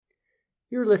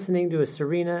You're listening to a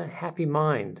Serena Happy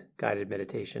Mind guided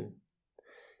meditation.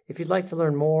 If you'd like to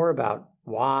learn more about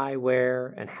why,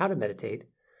 where, and how to meditate,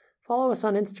 follow us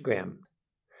on Instagram.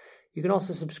 You can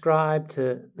also subscribe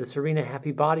to the Serena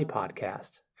Happy Body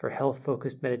podcast for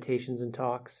health-focused meditations and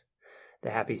talks,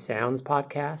 the Happy Sounds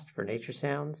podcast for nature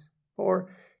sounds,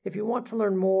 or if you want to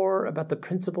learn more about the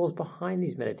principles behind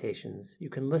these meditations, you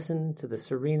can listen to the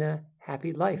Serena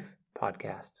Happy Life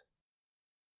podcast.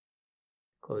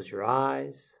 Close your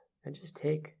eyes and just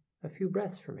take a few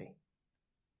breaths for me.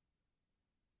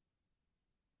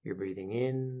 You're breathing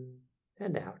in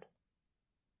and out.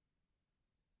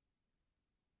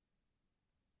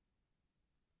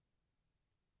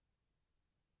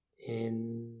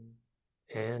 In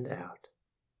and out.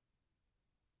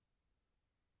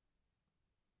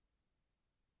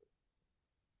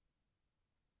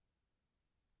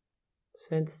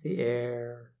 Sense the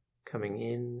air coming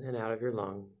in and out of your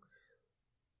lungs.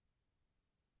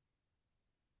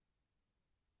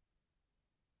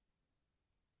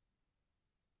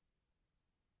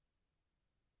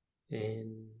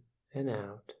 In and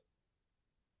out.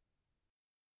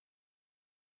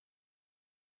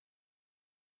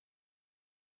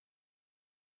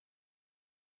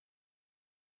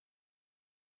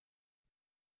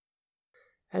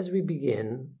 As we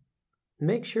begin,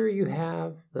 make sure you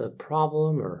have the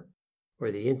problem or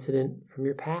the incident from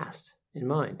your past in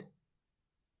mind,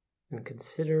 and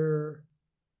consider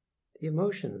the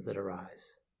emotions that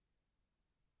arise.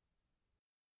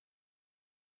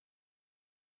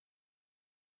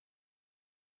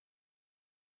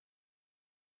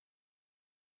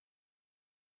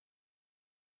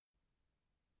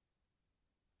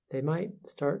 They might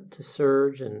start to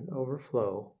surge and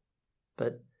overflow,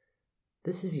 but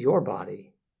this is your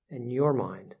body and your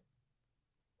mind,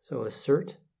 so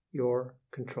assert your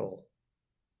control.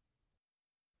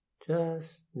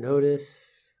 Just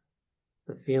notice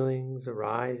the feelings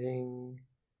arising,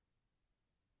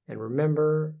 and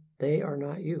remember they are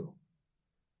not you.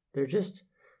 They're just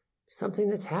something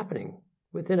that's happening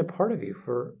within a part of you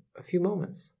for a few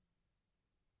moments.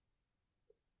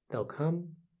 They'll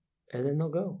come and then they'll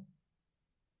go.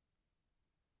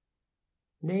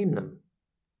 Name them.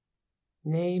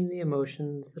 Name the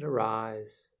emotions that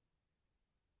arise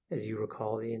as you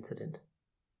recall the incident.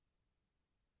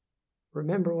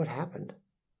 Remember what happened,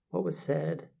 what was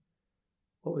said,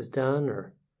 what was done,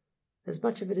 or as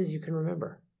much of it as you can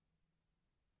remember.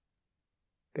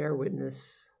 Bear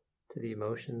witness to the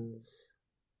emotions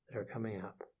that are coming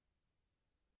up.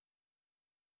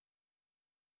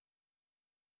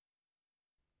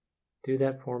 Do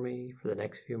that for me for the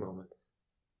next few moments.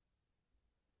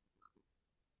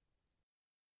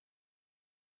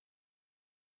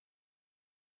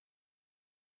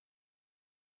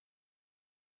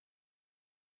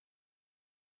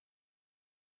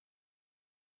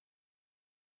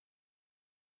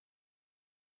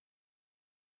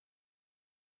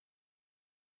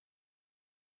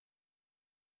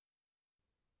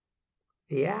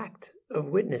 The act of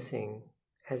witnessing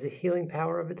has a healing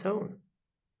power of its own.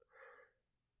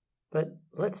 But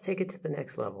let's take it to the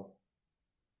next level.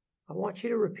 I want you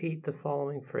to repeat the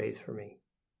following phrase for me.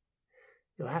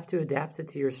 You'll have to adapt it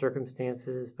to your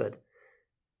circumstances, but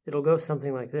it'll go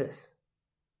something like this.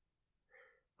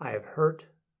 I have hurt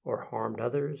or harmed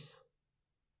others.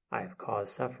 I have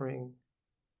caused suffering.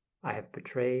 I have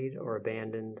betrayed or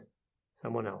abandoned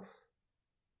someone else.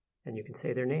 And you can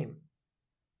say their name.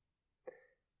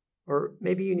 Or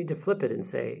maybe you need to flip it and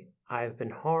say, I have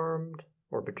been harmed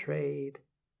or betrayed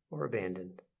or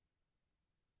abandoned.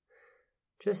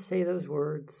 Just say those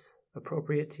words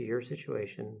appropriate to your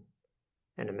situation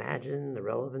and imagine the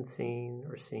relevant scene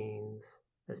or scenes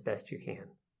as best you can.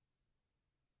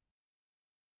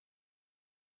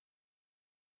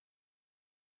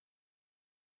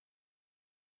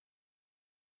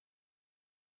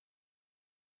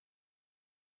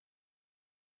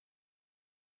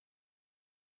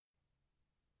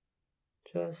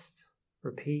 Just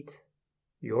repeat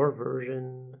your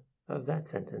version of that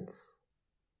sentence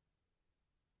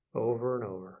over and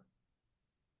over.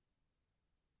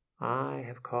 I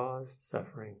have caused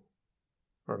suffering.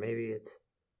 Or maybe it's,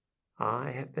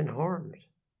 I have been harmed.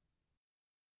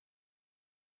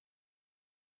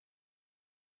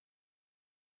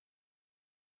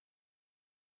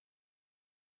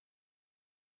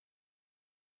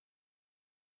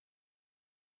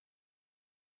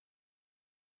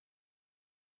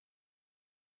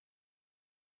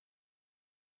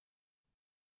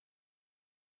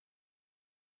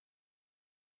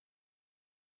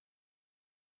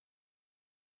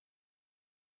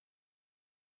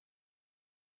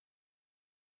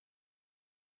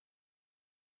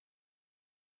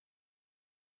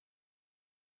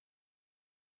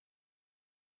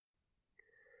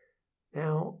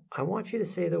 Now, I want you to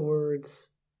say the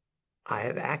words, I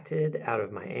have acted out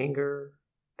of my anger,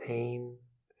 pain,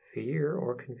 fear,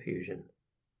 or confusion.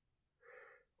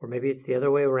 Or maybe it's the other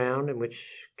way around, in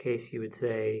which case you would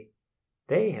say,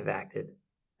 they have acted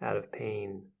out of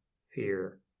pain,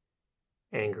 fear,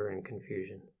 anger, and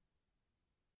confusion.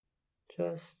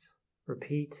 Just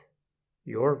repeat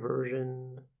your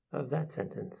version of that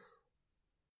sentence.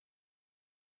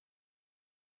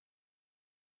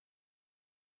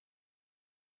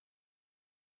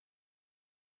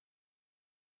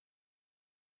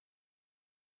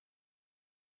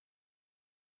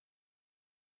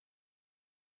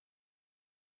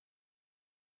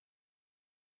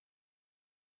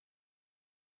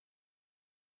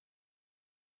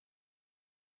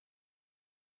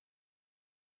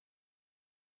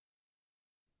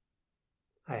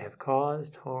 I have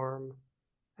caused harm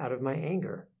out of my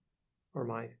anger or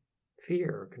my fear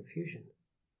or confusion.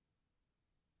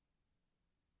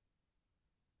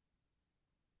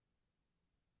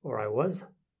 Or I was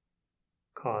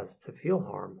caused to feel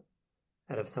harm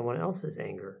out of someone else's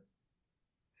anger,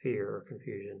 fear, or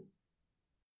confusion.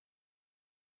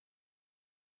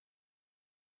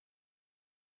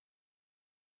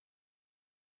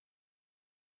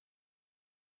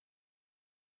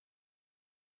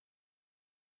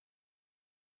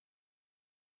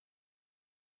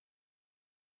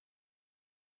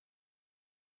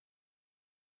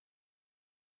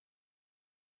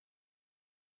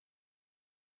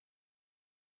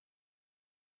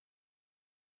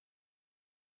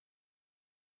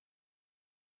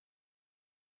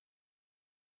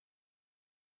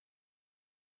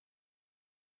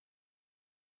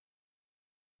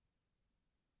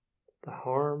 The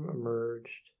harm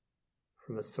emerged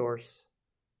from a source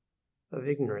of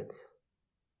ignorance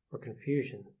or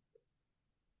confusion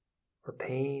or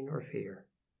pain or fear.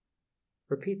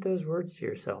 Repeat those words to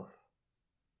yourself.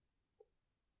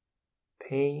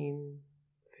 Pain,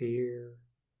 fear,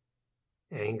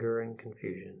 anger, and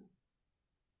confusion.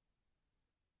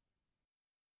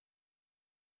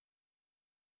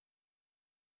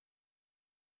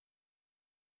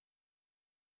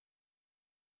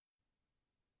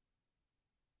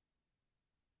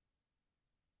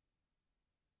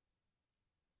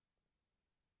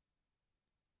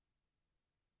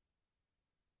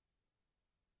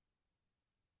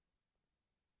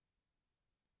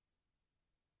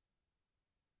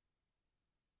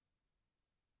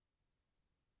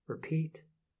 Repeat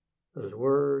those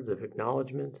words of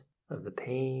acknowledgement of the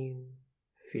pain,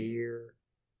 fear,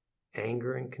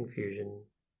 anger, and confusion,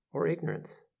 or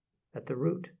ignorance at the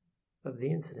root of the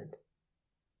incident.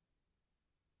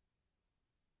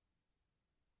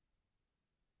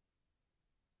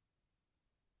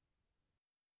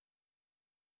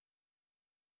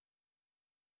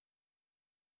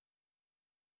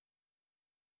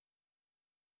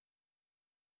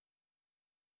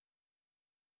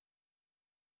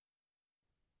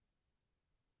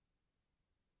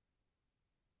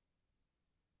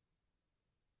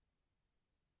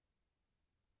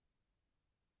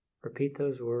 Repeat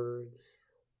those words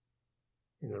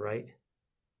in the right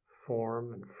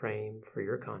form and frame for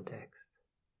your context,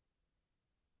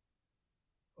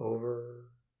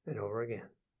 over and over again.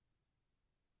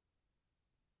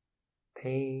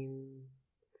 Pain,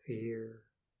 fear,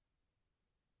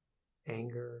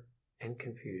 anger, and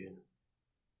confusion.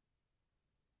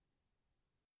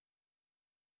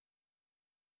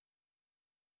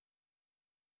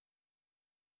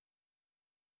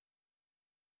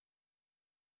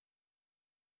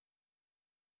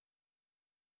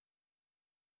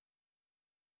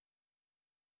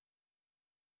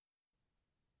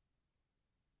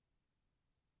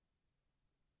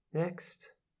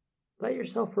 Next, let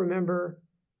yourself remember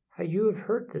how you have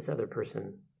hurt this other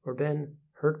person or been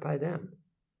hurt by them.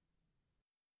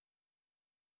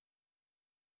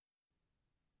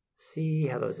 See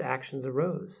how those actions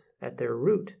arose at their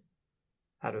root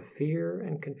out of fear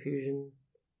and confusion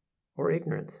or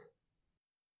ignorance.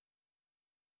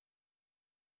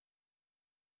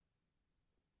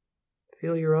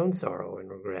 Feel your own sorrow and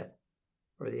regret,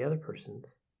 or the other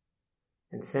person's,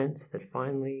 and sense that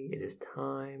finally it is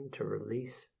time to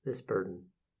release this burden.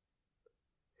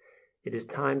 It is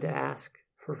time to ask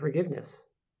for forgiveness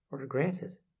or to grant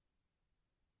it.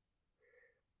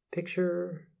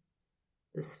 Picture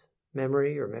this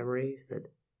memory or memories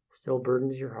that still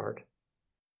burdens your heart.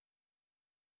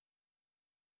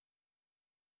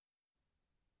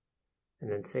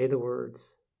 And then say the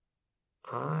words,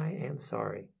 I am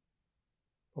sorry,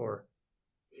 or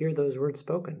hear those words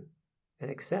spoken and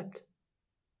accept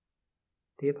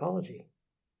the apology.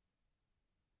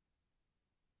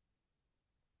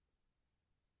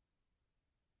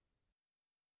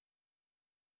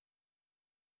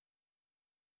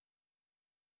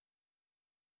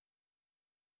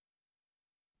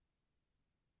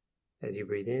 As you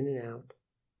breathe in and out,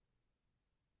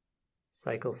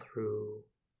 cycle through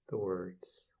the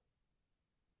words.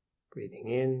 Breathing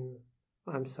in,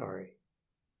 I'm sorry.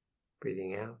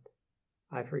 Breathing out,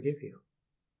 I forgive you.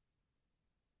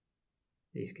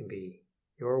 These can be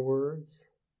your words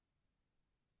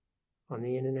on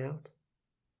the in and out,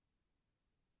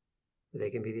 or they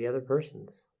can be the other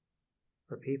person's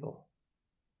or people.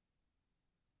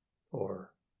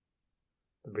 Or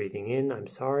the breathing in, I'm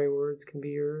sorry words can be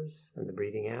yours, and the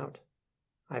breathing out,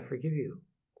 I forgive you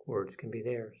words can be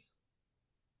theirs.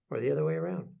 Or the other way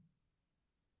around.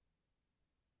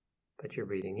 But you're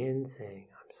breathing in, saying,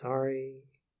 I'm sorry,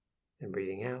 and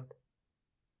breathing out,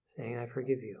 saying, I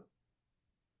forgive you.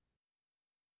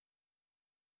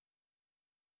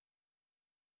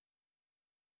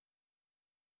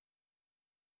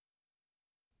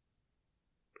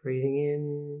 Breathing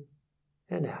in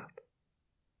and out.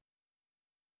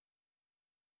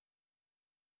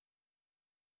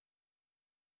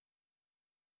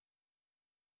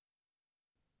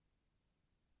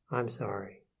 I'm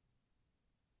sorry.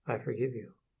 I forgive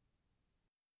you.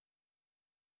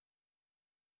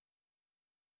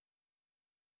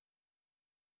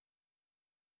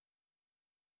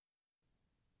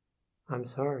 I'm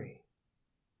sorry.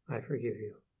 I forgive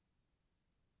you.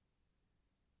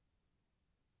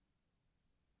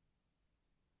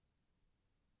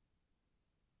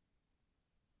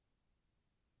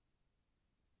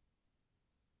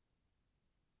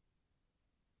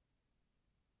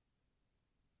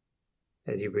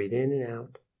 As you breathe in and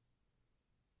out,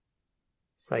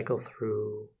 cycle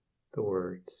through the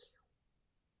words.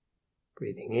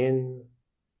 Breathing in,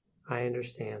 I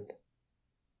understand.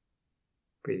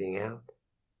 Breathing out,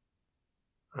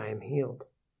 I am healed.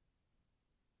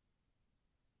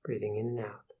 Breathing in and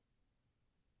out,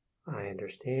 I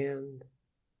understand.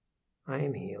 I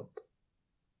am healed.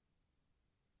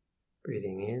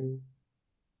 Breathing in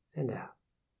and out.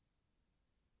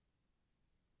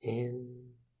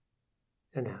 In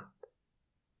and out.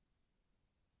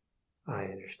 I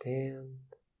understand.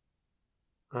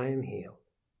 I am healed.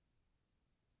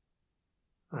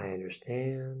 I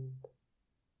understand.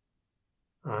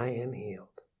 I am healed.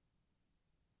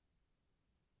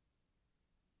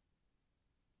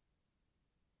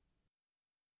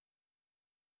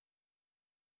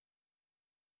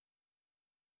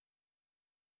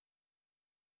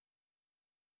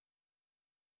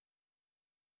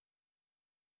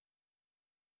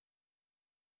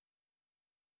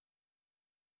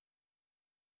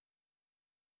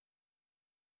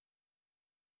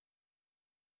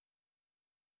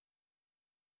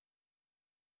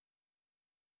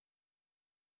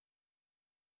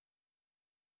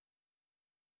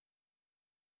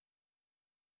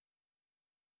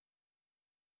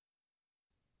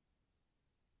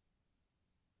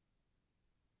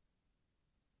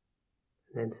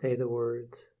 And then say the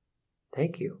words,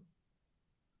 thank you.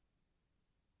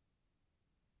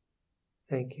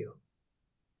 Thank you.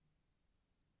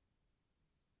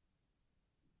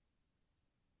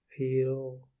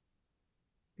 Feel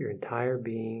your entire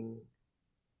being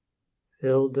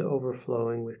filled to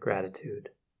overflowing with gratitude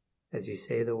as you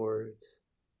say the words,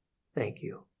 thank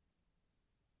you,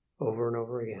 over and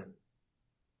over again.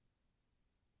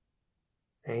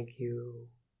 Thank you,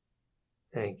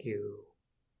 thank you,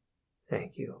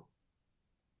 thank you.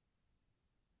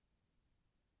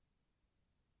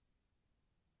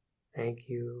 Thank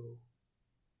you,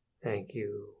 thank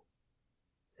you,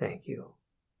 thank you.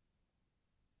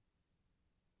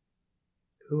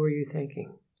 Who are you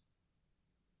thanking?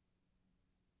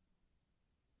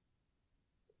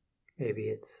 Maybe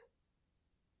it's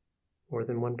more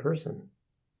than one person.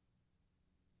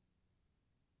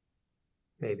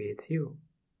 Maybe it's you.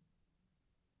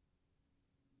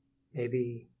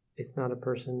 Maybe it's not a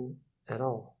person at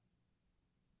all.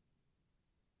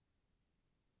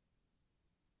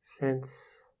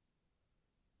 Sense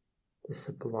the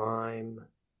sublime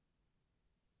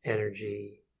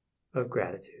energy of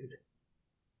gratitude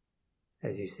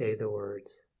as you say the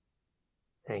words,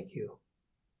 thank you.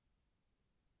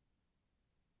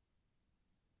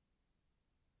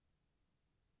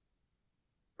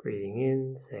 Breathing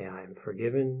in, say, I am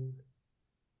forgiven.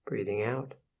 Breathing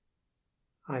out,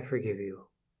 I forgive you.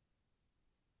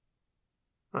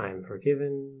 I am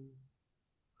forgiven.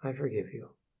 I forgive you.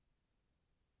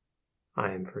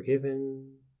 I am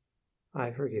forgiven.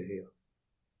 I forgive you.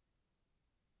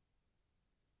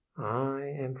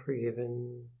 I am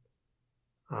forgiven.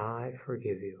 I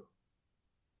forgive you.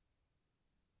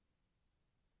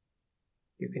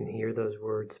 You can hear those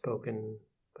words spoken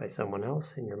by someone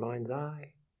else in your mind's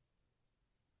eye,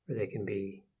 or they can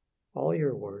be all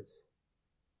your words,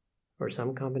 or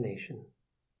some combination.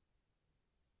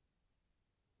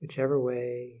 Whichever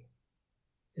way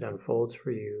it unfolds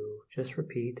for you, just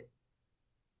repeat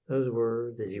those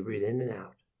words as you breathe in and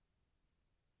out.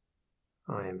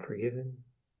 I am forgiven.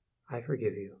 I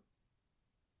forgive you.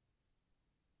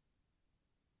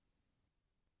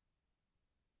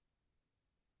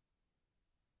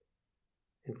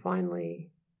 And finally,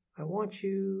 I want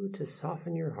you to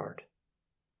soften your heart.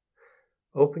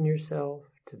 Open yourself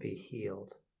to be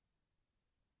healed.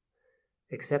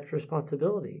 Accept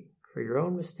responsibility for your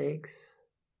own mistakes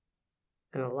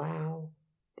and allow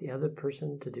the other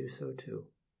person to do so too.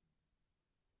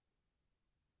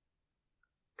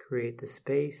 Create the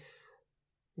space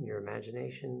in your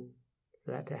imagination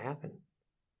for that to happen.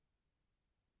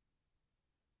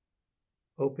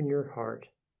 Open your heart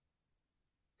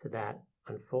to that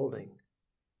unfolding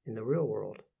in the real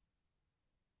world.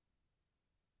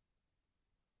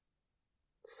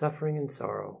 Suffering and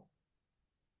sorrow,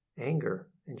 anger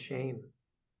and shame,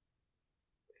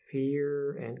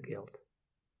 fear and guilt.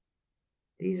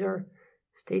 These are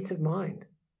states of mind,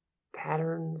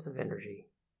 patterns of energy.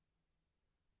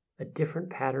 A different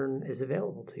pattern is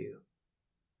available to you.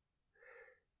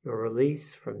 Your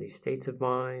release from these states of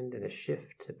mind and a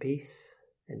shift to peace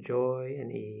and joy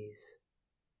and ease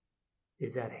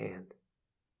is at hand.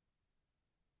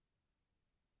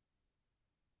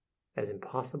 As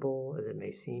impossible as it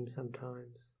may seem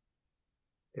sometimes,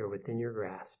 they're within your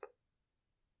grasp.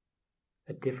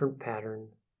 A different pattern,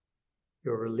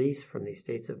 your release from these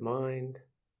states of mind,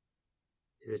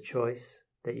 is a choice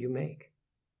that you make.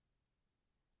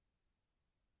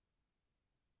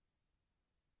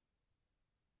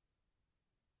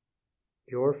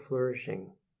 Your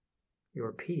flourishing,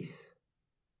 your peace,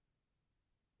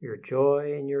 your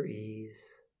joy and your ease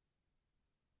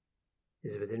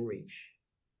is within reach.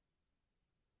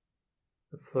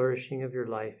 The flourishing of your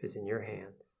life is in your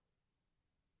hands.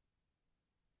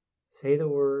 Say the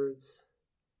words,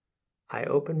 I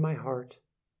open my heart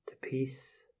to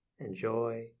peace and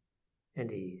joy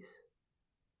and ease.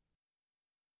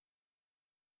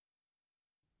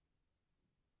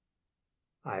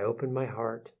 I open my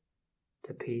heart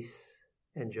to peace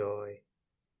and joy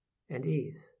and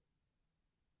ease.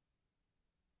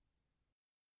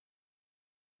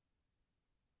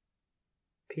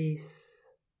 Peace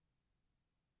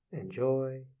and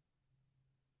joy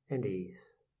and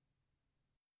ease.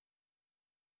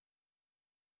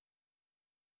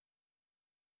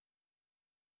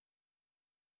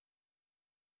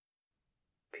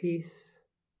 Peace,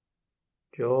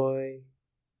 joy,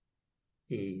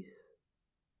 ease.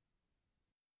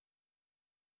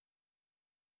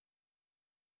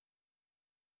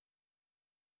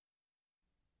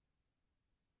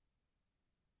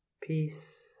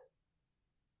 Peace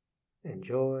and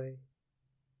joy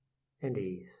and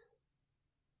ease.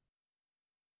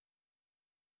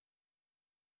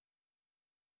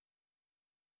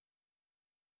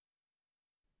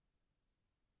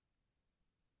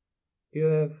 You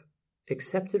have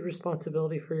accepted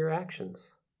responsibility for your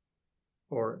actions,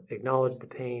 or acknowledged the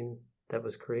pain that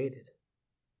was created.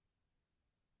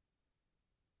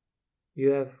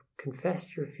 You have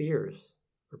confessed your fears,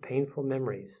 or painful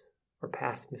memories, or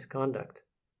past misconduct,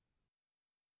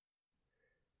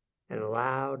 and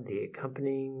allowed the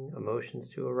accompanying emotions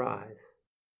to arise.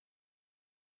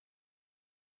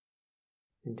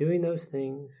 In doing those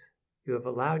things, you have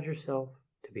allowed yourself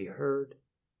to be heard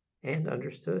and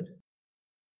understood.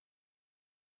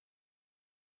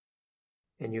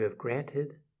 And you have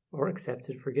granted or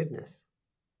accepted forgiveness,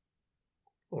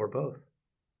 or both.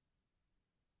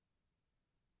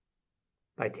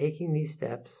 By taking these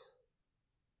steps,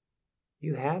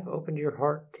 you have opened your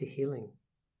heart to healing.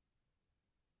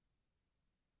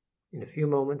 In a few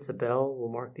moments, a bell will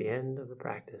mark the end of the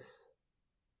practice.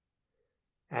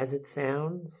 As it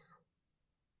sounds,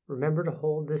 remember to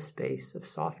hold this space of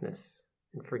softness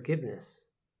and forgiveness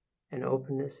and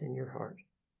openness in your heart.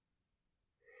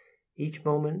 Each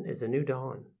moment is a new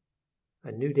dawn,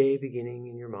 a new day beginning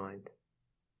in your mind.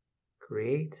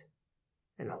 Create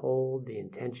and hold the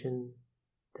intention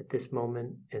that this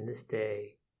moment and this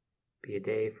day be a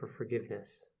day for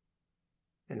forgiveness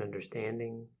and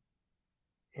understanding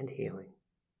and healing.